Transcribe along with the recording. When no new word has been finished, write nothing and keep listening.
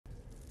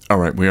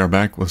Alright, we are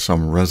back with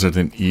some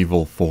Resident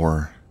Evil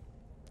 4.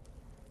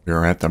 We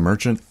are at the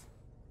merchant.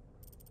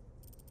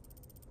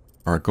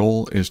 Our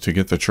goal is to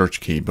get the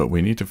church key, but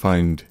we need to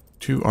find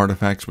 2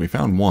 artifacts. We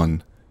found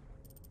one.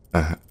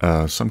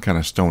 Some kind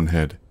of stone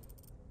head.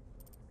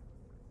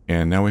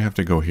 And now we have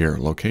to go here.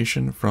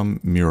 Location from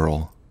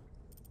mural.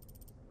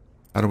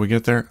 How do we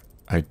get there?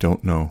 I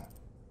don't know.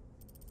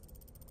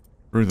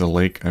 Through the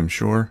lake, I'm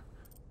sure.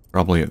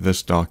 Probably at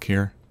this dock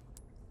here.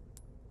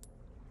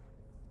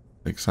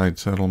 Lakeside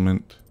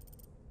settlement.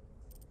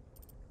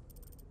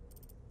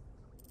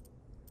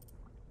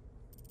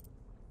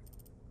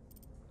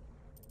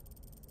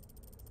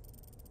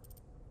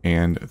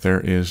 And there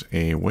is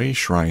a way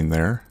shrine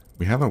there.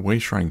 We have a way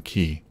shrine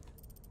key.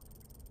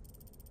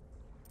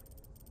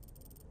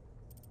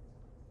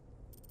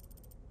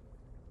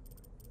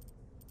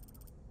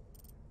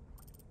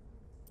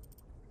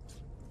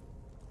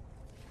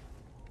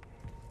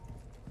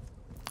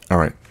 All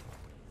right.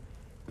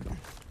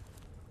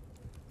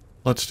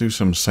 Let's do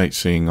some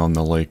sightseeing on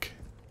the lake.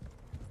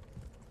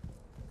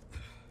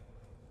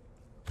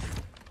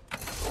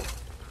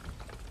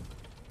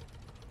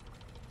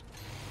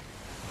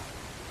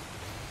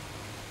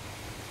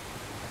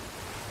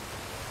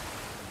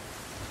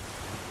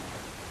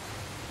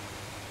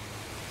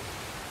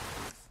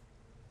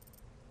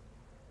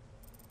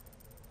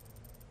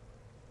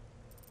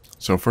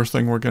 So first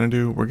thing we're going to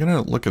do, we're going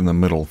to look in the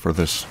middle for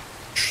this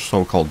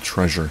so-called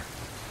treasure.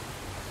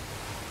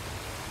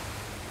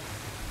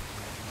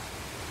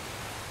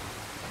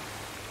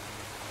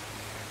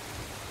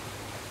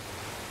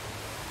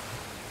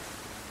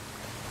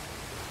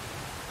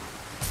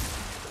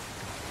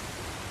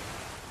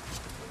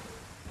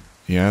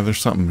 Yeah, there's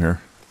something here.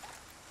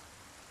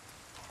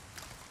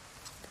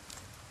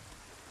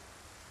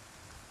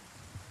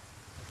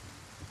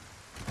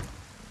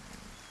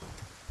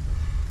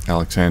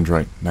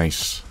 Alexandrite,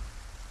 nice.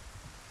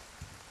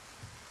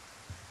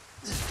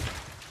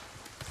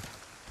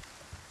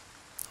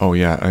 Oh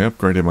yeah, I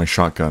upgraded my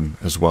shotgun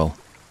as well.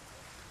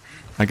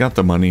 I got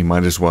the money,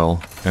 might as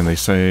well. And they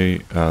say,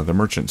 the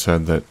merchant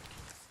said that...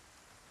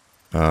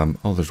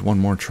 oh, there's one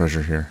more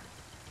treasure here.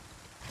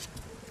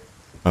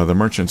 The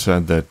merchant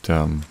said that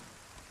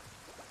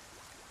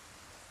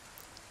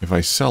if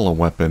I sell a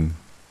weapon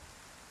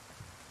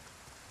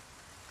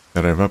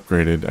that I've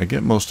upgraded, I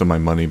get most of my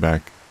money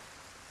back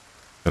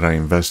that I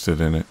invested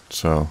in it,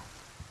 so...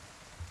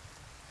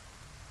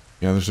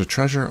 Yeah, there's a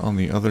treasure on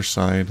the other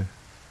side.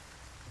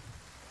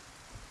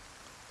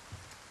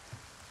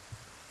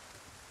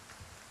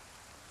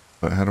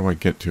 But how do I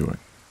get to it?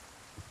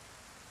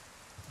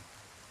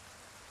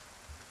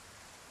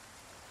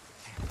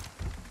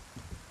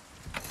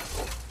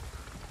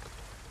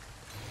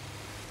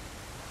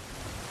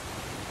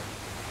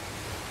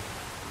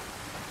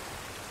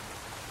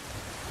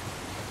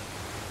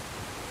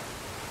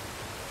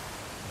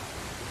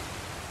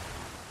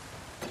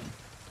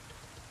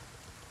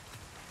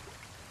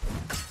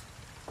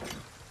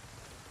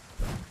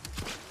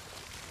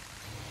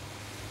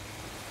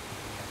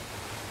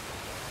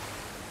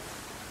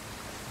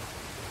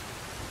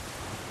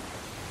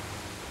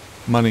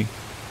 Money.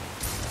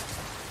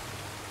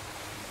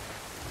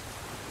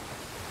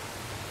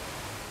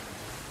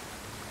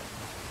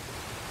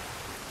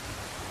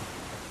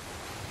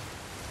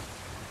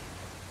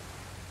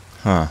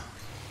 Huh.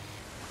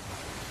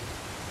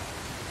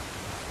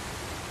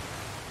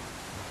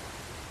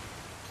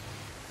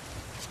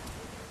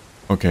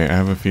 Okay, I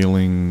have a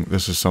feeling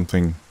this is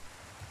something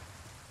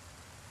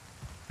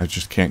I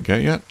just can't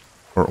get yet.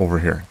 Or over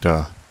here.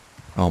 Duh.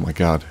 Oh my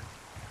god.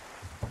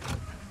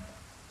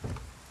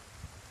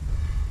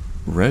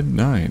 Red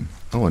 9.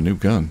 Oh, a new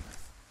gun.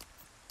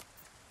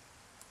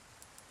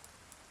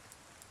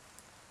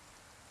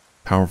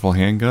 Powerful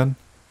handgun?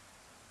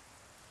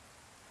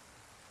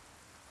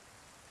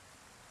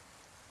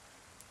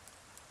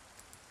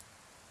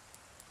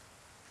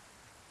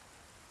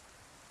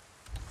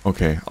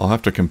 Okay, I'll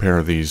have to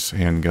compare these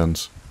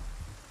handguns.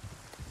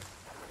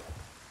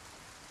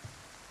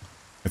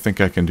 I think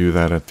I can do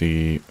that at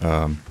the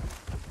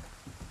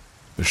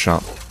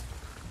shop.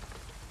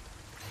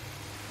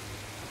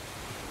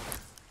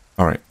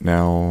 Alright,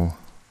 now...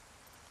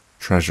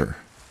 treasure.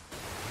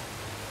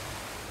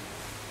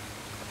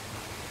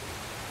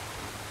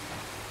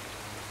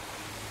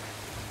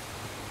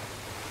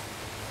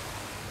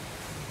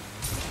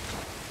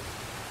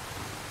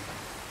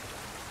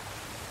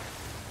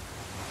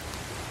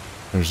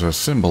 There's a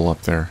symbol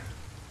up there.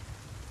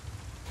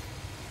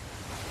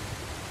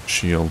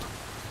 Shield.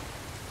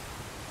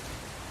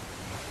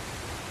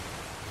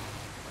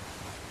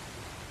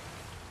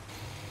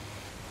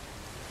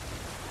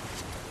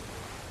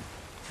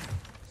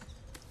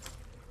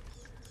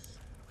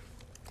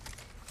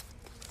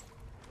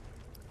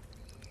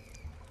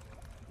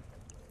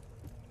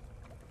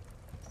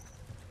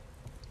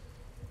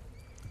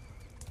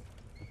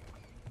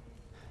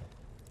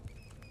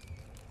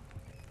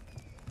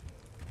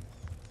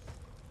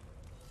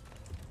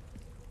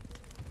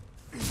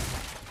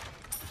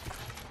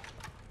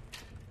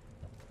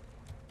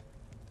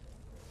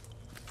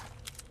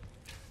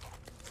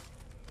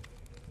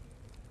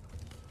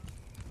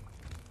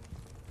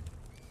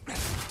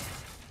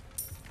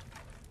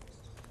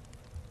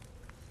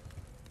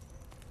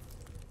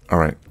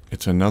 Alright,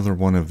 it's another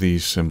one of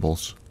these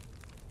symbols.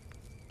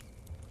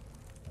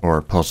 Or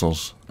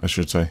puzzles, I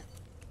should say.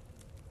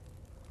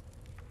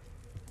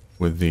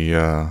 With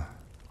the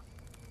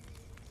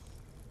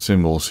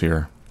symbols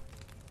here.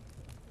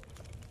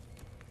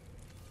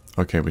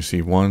 Okay, we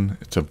see one.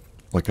 It's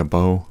like a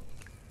bow.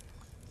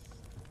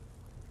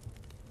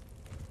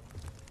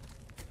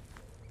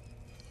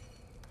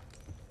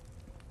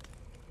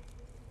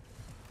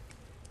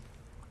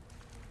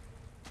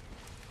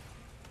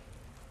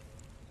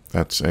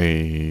 That's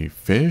a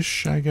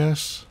fish, I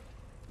guess.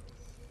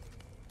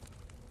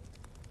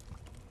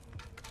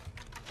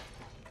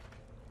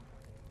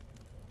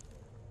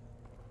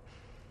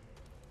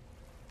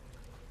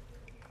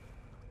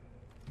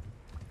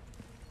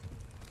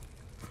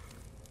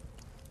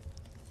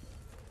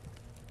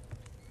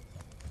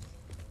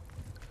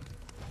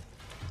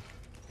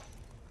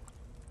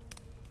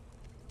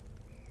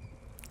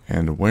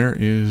 And where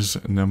is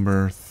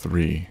number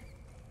 3?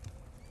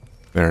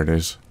 There it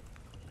is.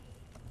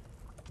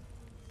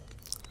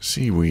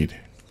 Seaweed.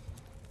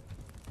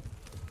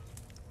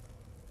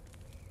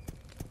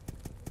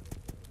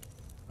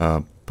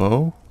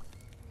 Bow.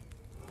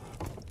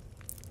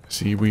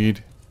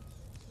 Seaweed.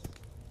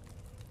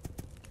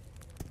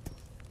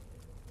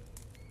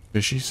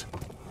 Fishies.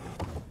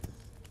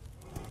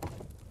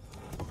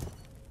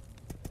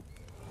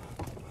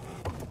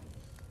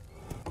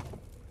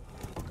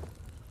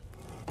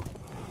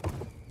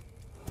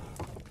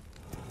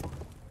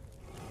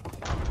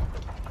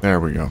 There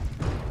we go.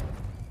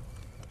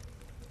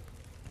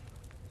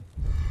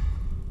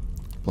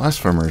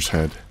 Blasphemer's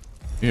head.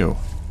 Ew.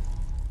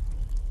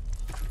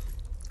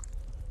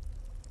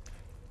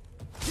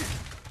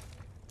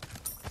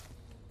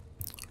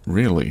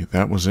 Really?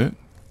 That was it?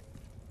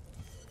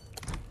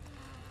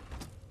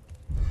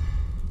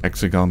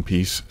 Hexagon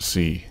piece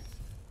C.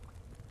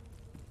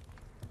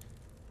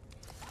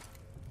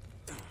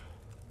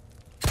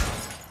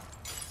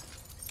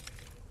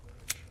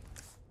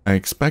 I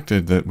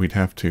expected that we'd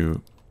have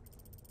to...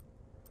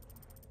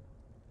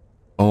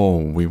 Oh,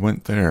 we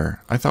went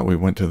there. I thought we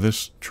went to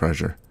this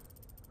treasure.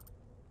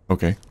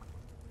 Okay.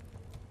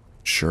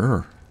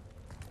 Sure.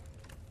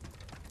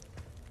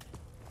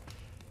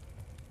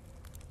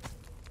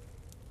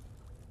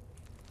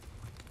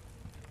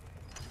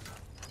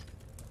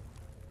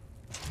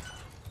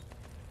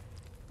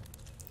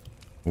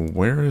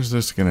 Where is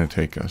this gonna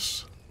take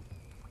us?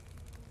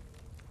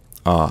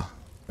 Ah,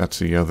 that's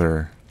the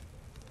other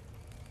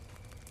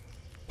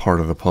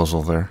part of the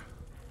puzzle there.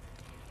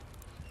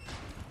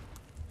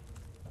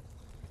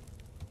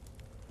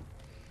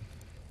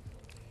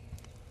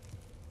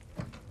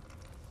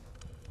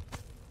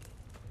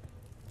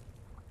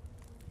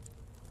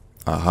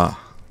 Aha,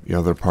 the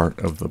other part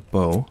of the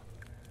bow.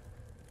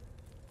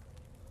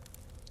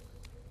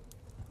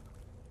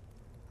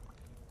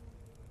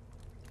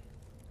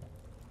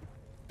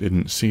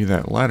 Didn't see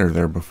that ladder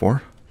there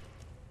before.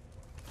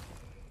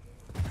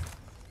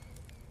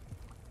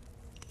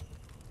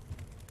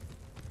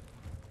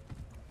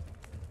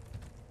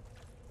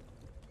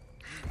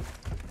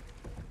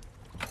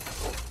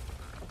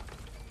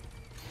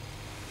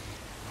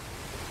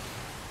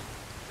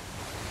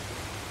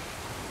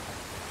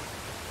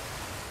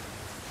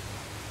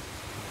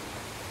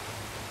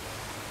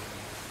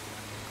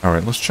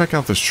 Alright, let's check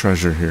out this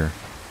treasure here.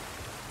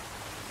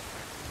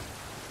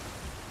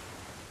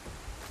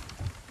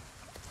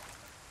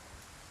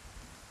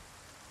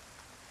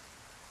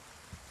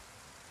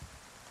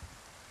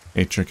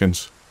 Eight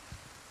chickens.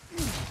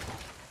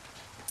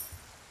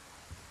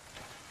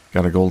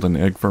 Got a golden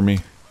egg for me?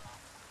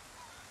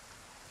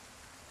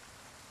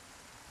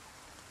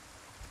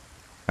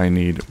 I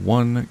need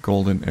 1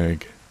 golden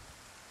egg.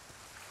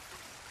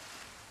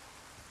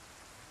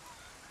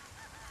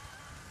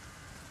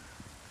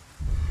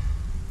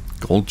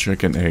 Gold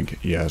chicken egg,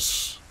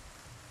 yes.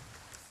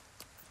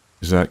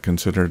 Is that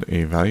considered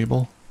a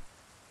valuable?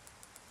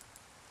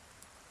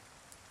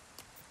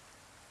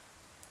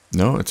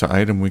 No, it's an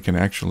item we can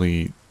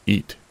actually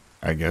eat,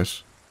 I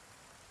guess.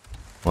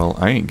 Well,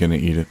 I ain't gonna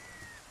eat it.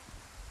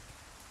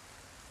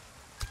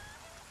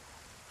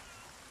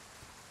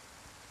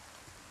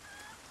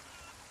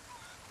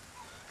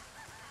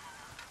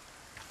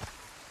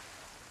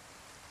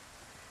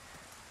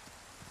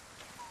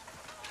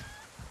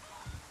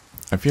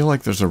 I feel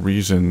like there's a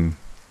reason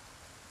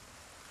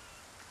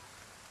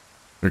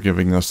they're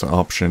giving us the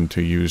option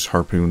to use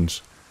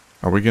harpoons.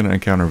 Are we going to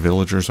encounter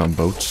villagers on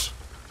boats?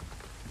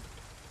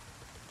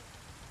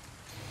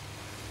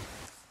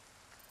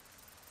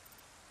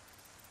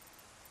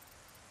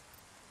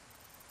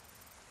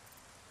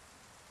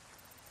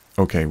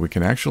 Okay, we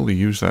can actually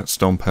use that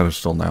stone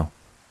pedestal now.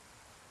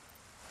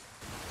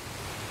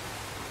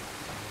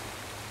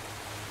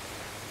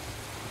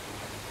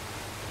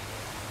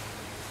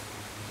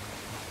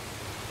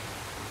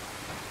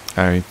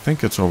 I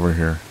think it's over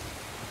here.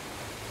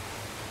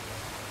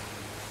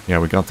 Yeah,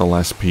 we got the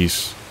last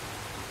piece.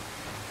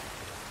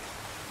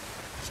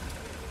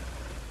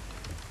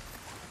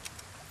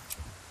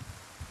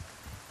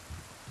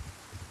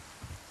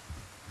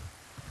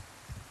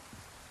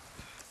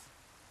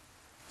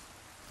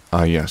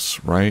 Ah, yes,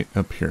 right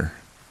up here.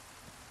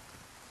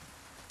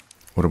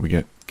 What do we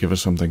get? Give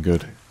us something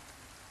good.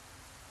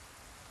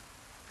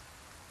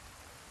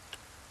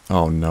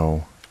 Oh,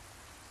 no.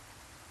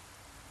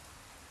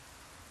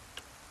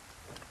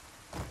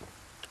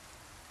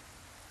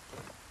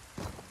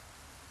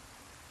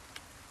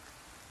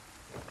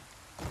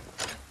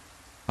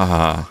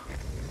 Ah.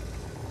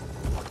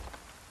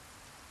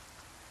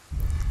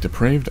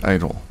 Depraved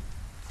idol.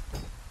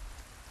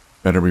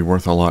 Better be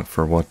worth a lot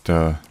for what,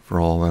 for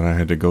all that I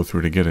had to go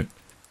through to get it.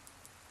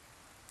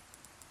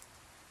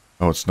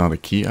 Oh, it's not a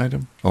key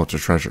item? Oh, it's a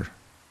treasure.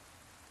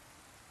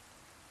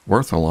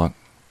 Worth a lot.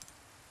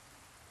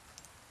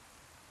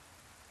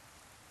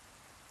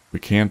 We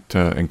can't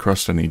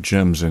encrust any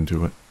gems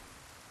into it.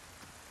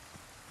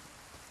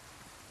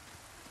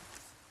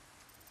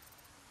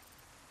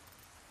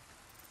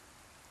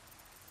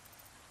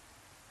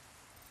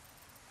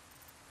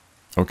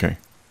 Okay.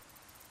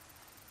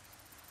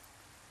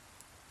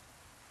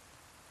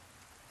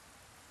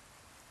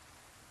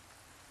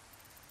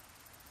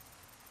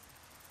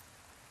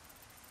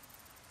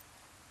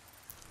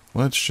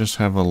 Let's just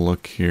have a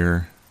look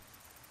here.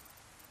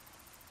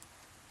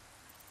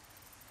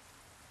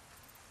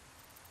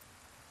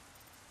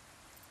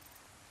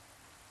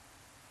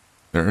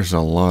 There's a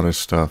lot of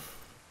stuff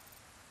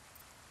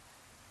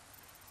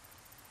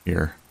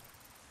here.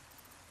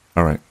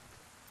 Alright.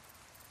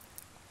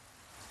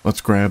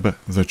 Let's grab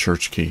the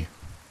church key.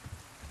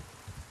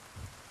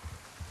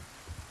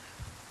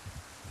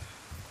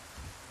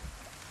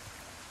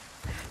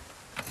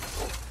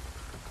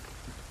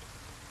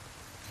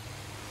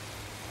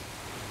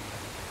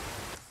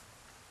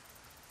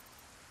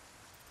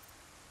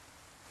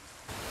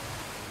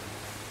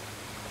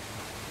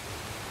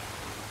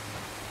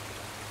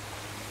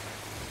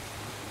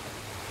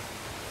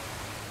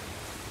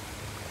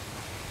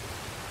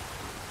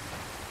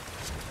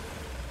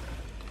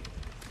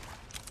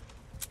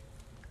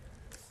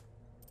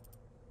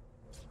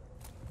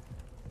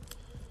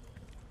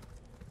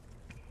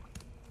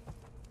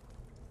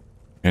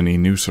 Any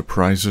new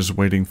surprises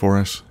waiting for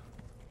us?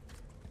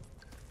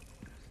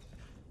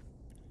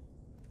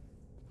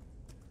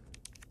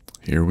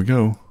 Here we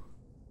go.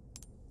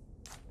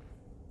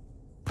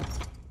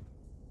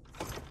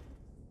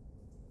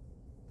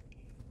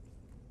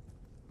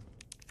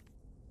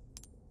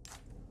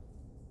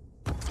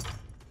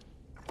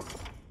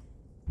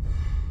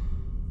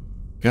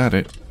 Got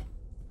it.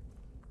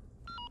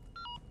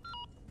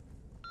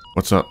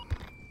 What's up?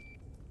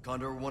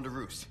 Condor 1 to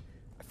Roost.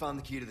 I found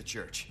the key to the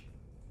church.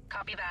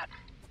 Copy that.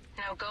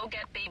 Now go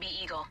get Baby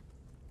Eagle.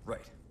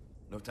 Right.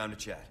 No time to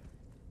chat.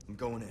 I'm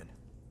going in.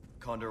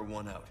 Condor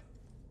 1 out.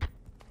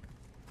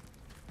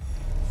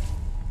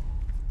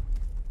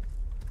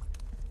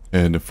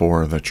 Head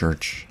for the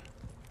church.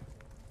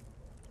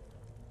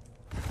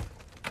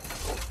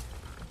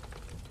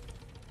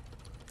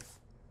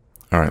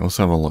 Alright, let's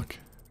have a look.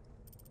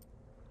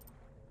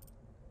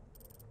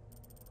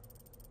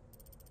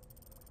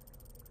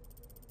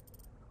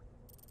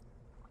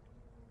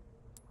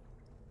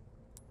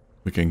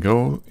 We can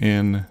go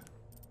in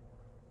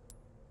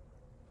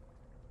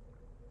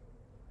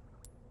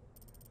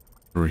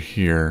through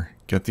here,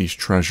 get these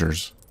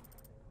treasures.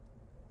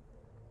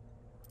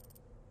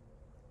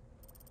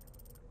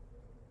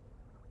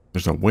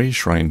 There's a way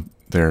shrine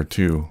there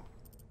too.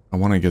 I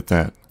want to get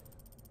that.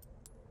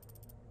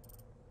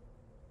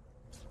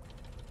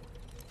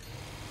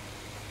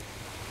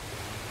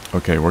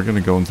 Okay, we're going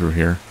to go in through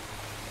here.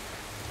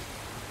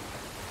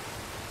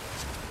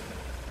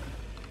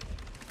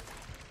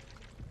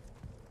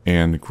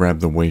 And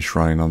grab the way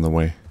shrine on the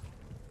way.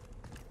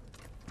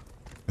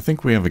 I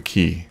think we have a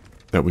key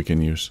that we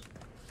can use.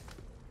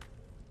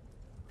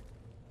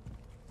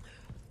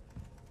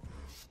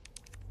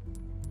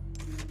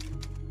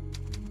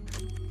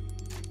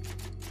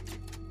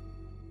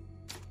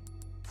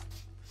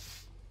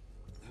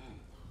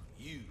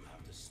 You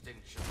have the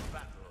stench of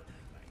battle on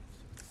you, mate.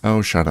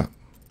 Oh, shut up.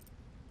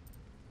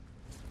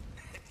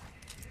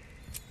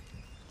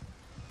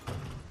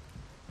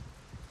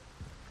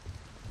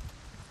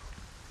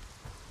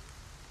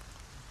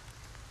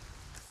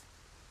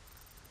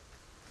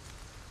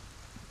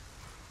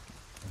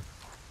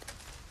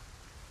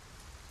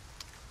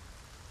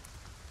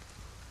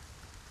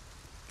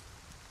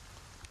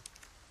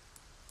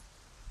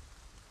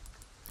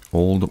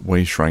 Old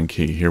way shrine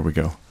key. Here we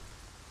go.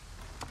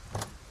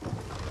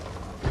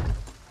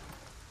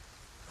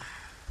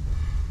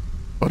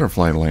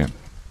 Butterfly lamp.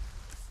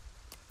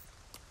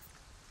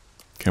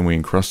 Can we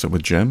encrust it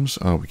with gems?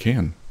 Oh, we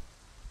can.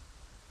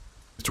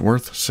 It's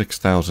worth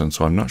 6,000,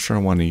 so I'm not sure I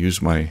want to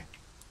use my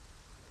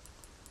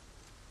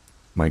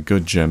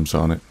good gems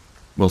on it.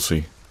 We'll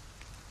see.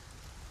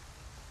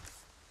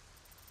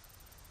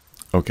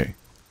 Okay.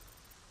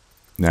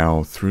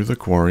 Now through the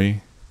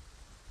quarry.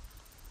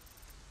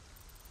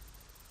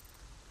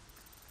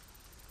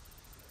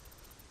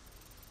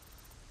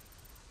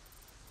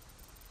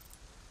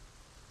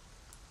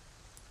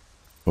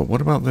 But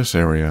what about this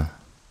area?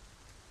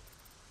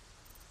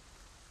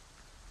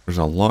 There's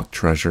a locked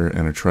treasure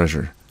and a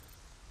treasure.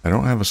 I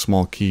don't have a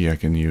small key I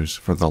can use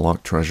for the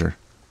locked treasure.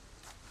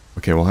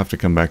 Okay, we'll have to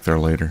come back there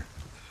later.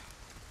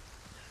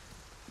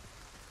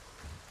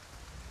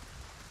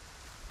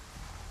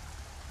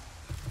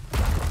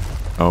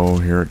 Oh,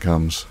 here it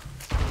comes.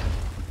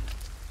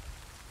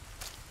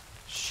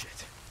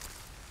 Shit.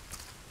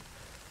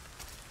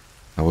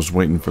 I was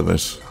waiting for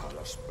this.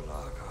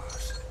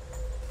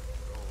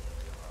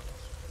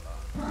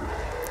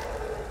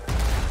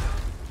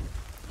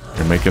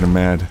 You're making him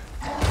mad.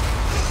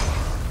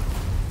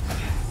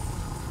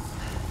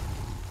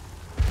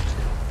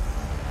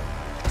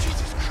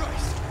 Jesus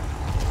Christ.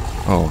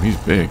 Oh, he's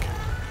big.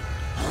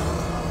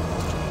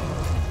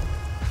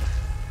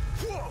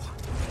 Whoa.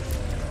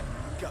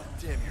 God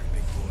damn, you're a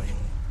big boy.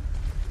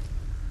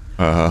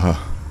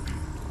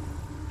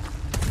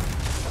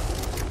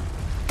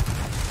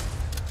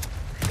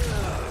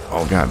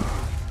 Oh, God.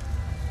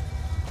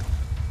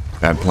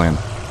 Bad plan.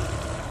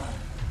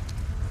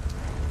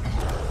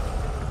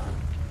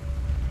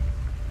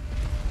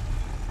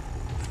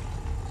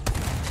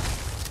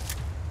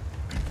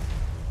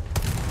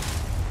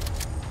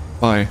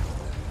 Bye.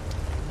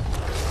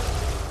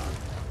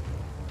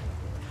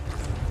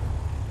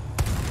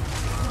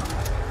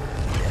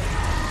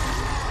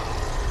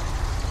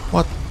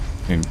 What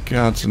in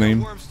God's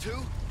name? Worms too?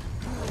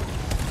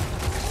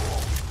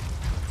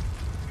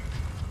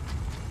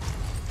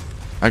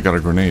 I got a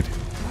grenade.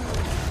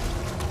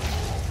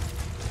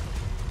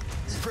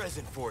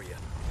 Present for you.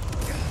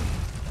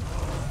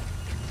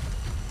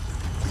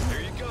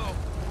 There you go.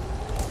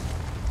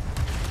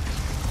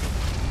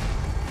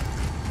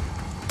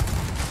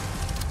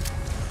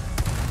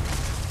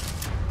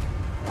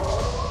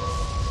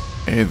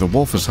 Hey, the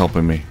wolf is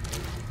helping me.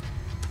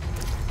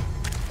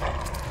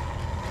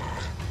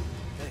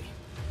 Hey,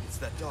 it's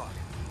that dog.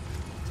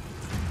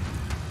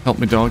 Help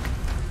me, dog.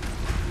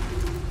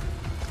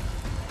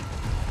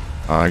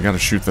 I gotta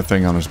shoot the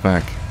thing on his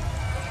back.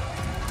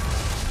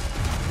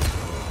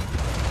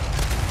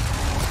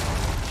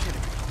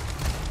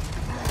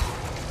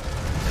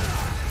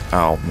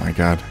 Oh my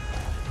God.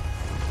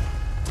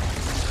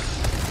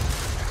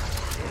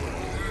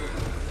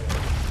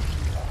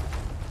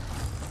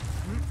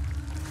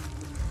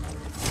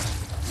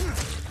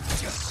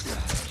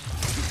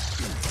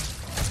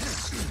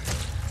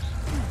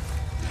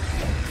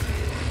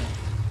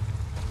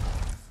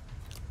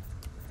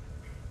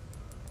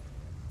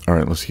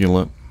 Alright, let's heal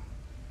up.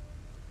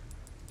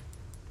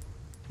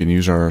 We can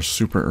use our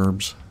super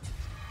herbs.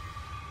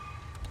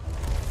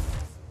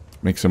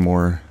 Make some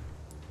more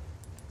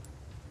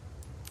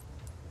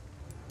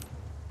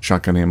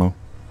shotgun ammo.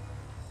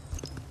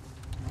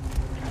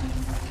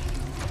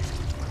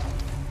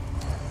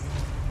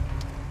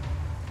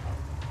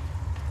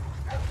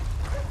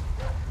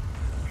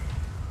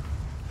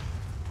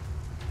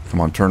 Come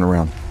on, turn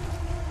around.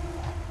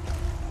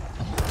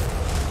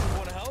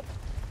 Wanna help?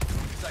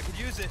 'Cause I could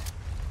use it.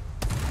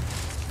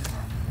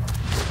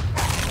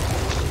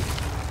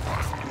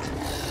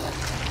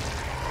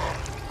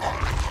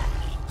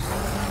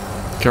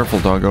 Careful,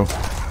 doggo.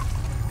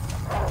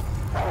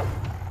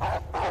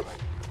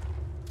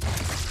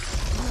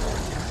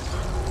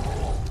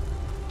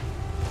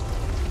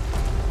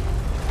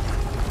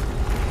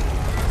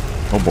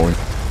 Oh boy.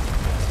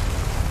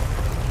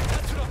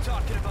 That's what I'm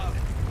talking about.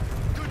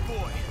 Good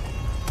boy.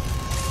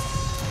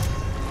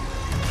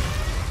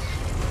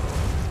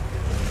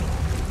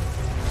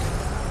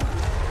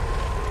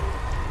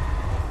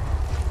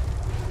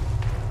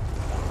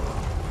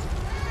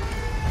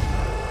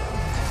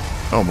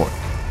 Oh boy.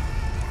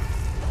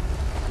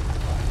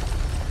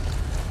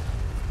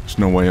 There's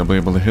no way I'll be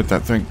able to hit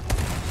that thing.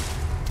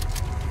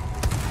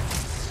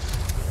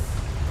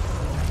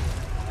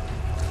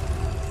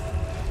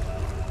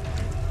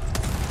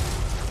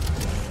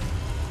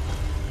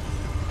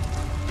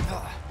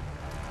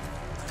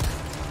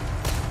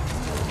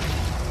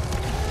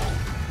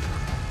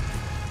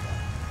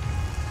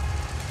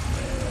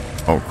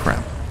 Oh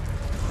crap.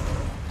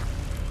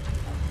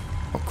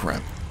 Oh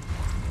crap.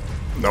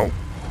 No.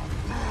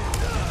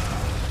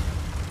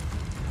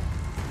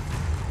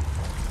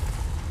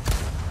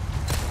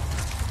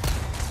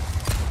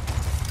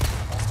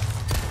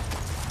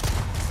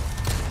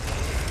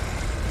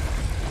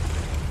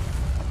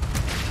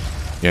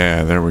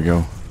 Yeah, there we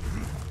go.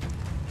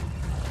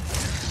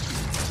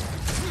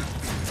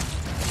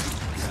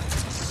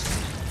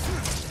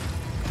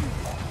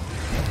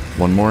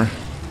 One more.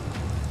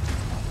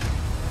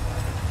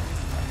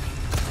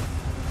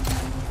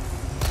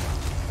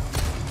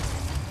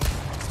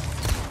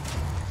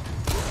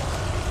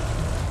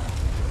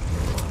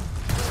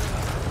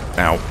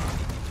 Ow.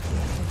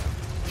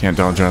 Can't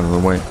dodge out of the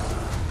way.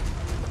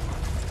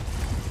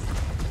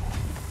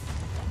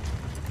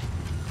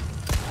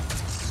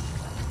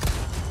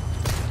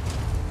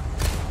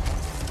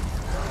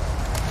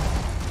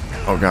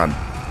 Oh God.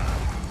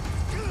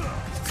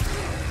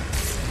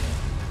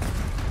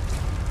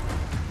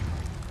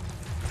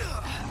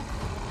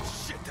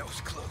 Shit, that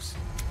was close.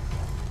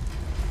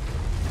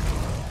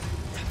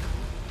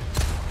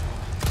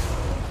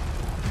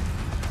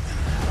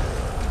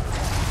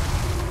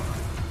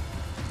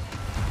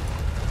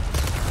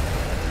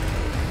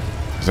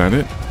 that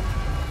it?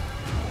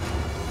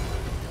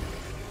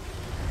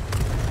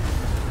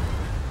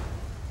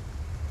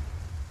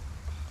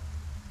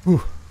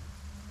 Whew.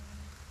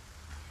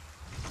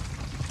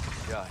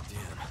 God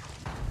damn.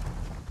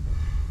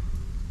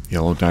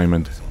 Yellow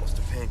diamond. It's almost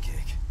a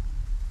pancake.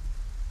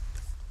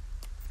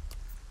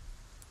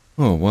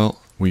 Oh,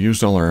 well, we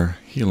used all our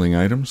healing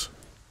items.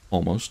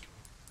 Almost.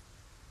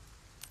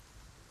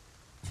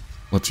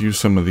 Let's use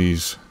some of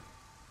these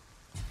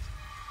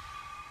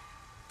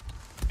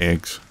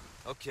eggs.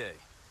 Okay.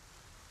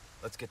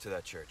 Let's get to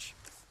that church.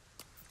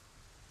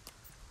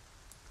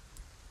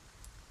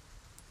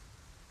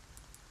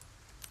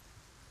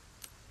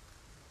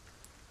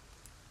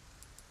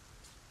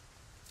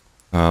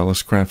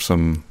 Let's craft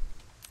some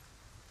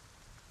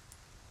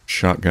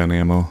shotgun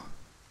ammo.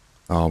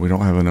 Oh, we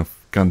don't have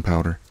enough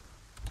gunpowder.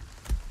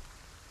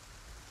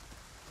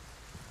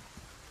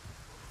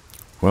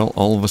 Well,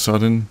 all of a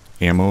sudden,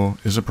 ammo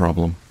is a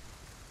problem.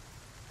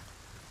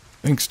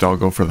 Thanks,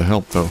 Doggo, for the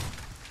help, though.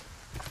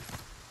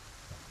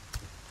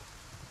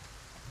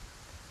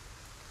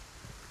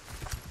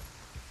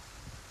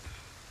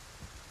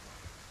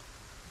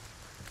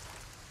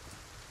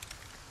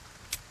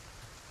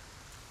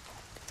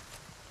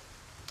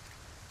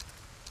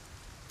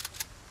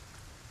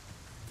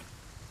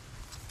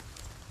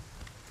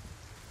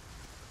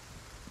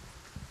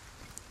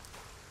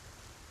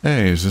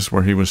 Hey, is this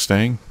where he was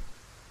staying?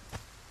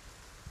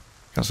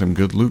 Got some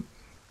good loot.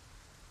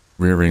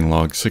 Rearing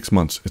log, 6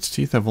 months. Its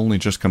teeth have only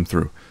just come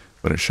through,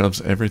 but it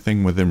shoves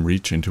everything within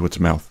reach into its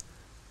mouth.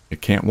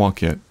 It can't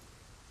walk yet,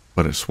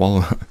 but it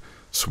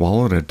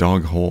swallowed a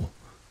dog whole.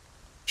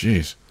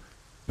 Jeez.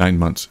 9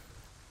 months.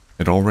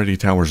 It already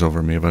towers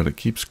over me, but it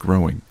keeps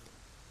growing.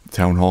 The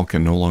town hall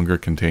can no longer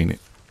contain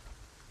it.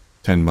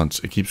 10 months.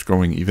 It keeps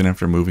growing even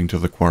after moving to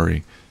the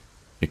quarry.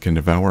 It can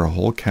devour a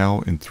whole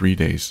cow in 3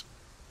 days.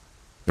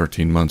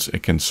 13 months.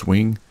 It can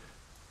swing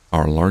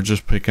our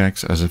largest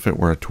pickaxe as if it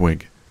were a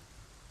twig.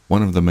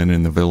 One of the men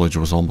in the village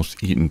was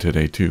almost eaten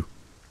today, too.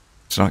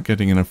 It's not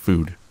getting enough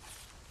food.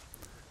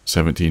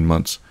 17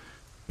 months.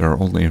 There are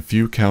only a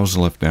few cows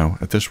left now.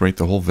 At this rate,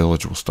 the whole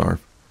village will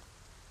starve.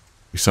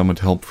 We summoned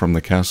help from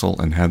the castle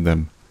and had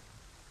them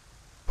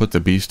put the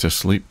beast to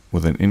sleep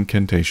with an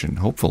incantation.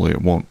 Hopefully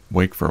it won't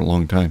wake for a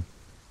long time.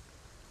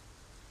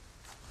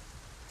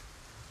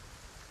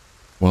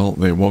 Well,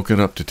 they woke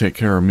it up to take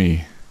care of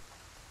me.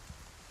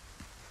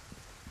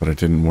 But it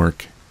didn't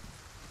work.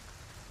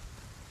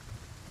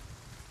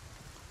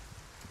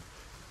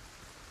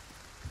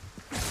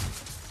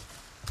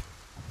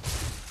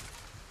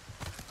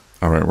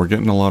 Alright, we're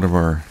getting a lot of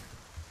our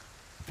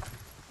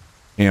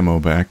ammo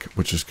back,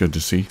 which is good to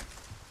see.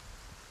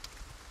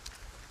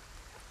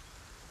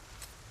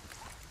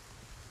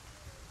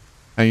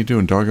 How you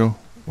doing, Doggo?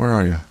 Where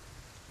are you?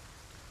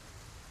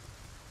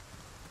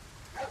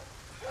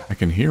 I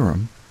can hear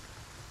him.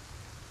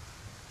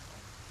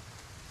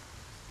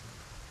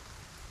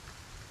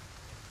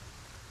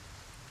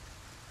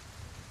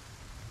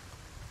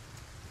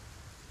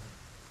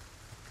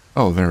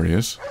 Oh, there he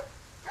is.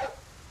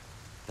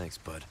 Thanks,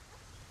 bud.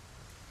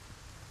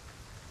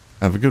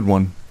 Have a good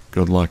one.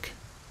 Good luck.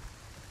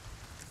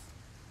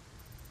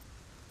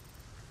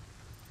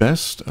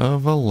 Best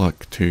of a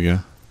luck to you.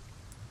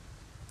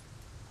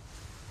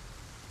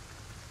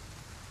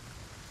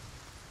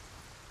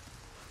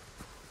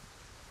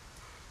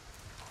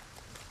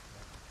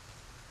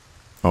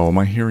 Oh, am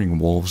I hearing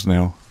wolves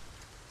now?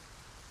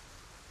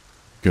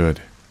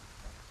 Good.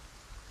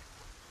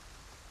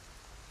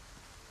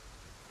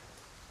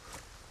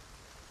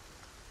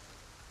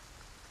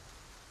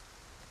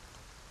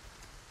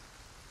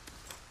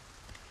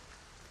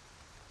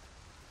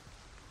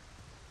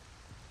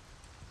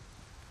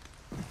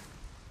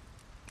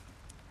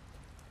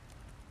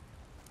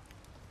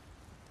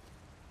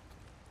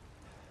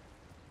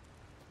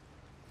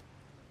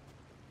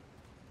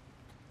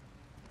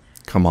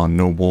 Come on,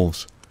 no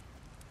wolves.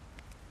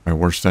 My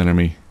worst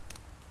enemy.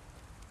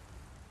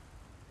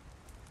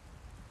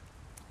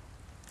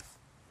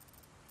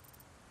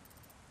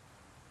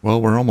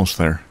 Well, we're almost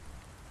there.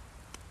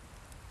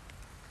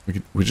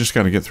 We just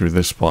got to get through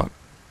this spot.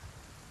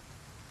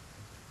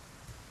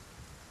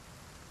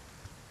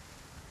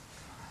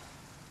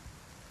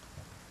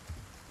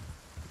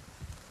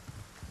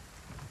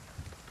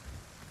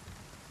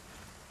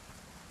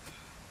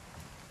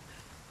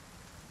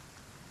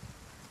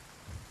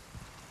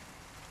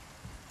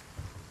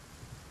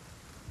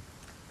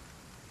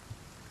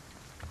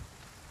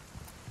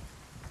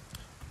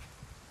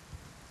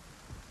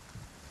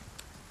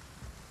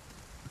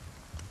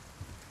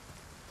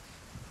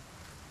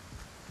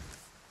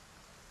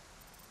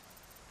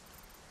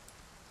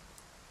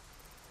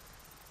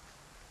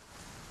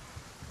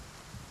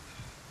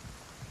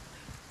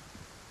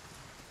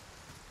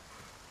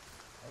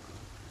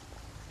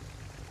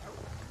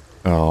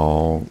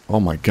 Oh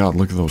my god,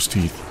 look at those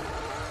teeth.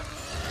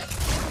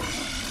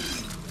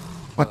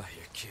 What? Oh,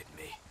 you're kidding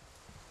me.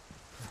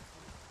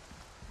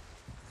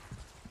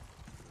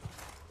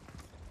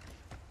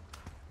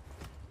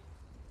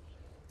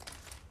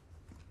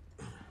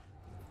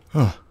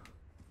 Huh.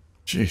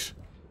 Jeez.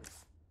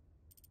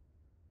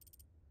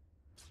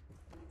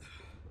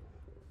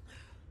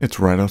 It's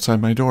right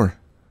outside my door.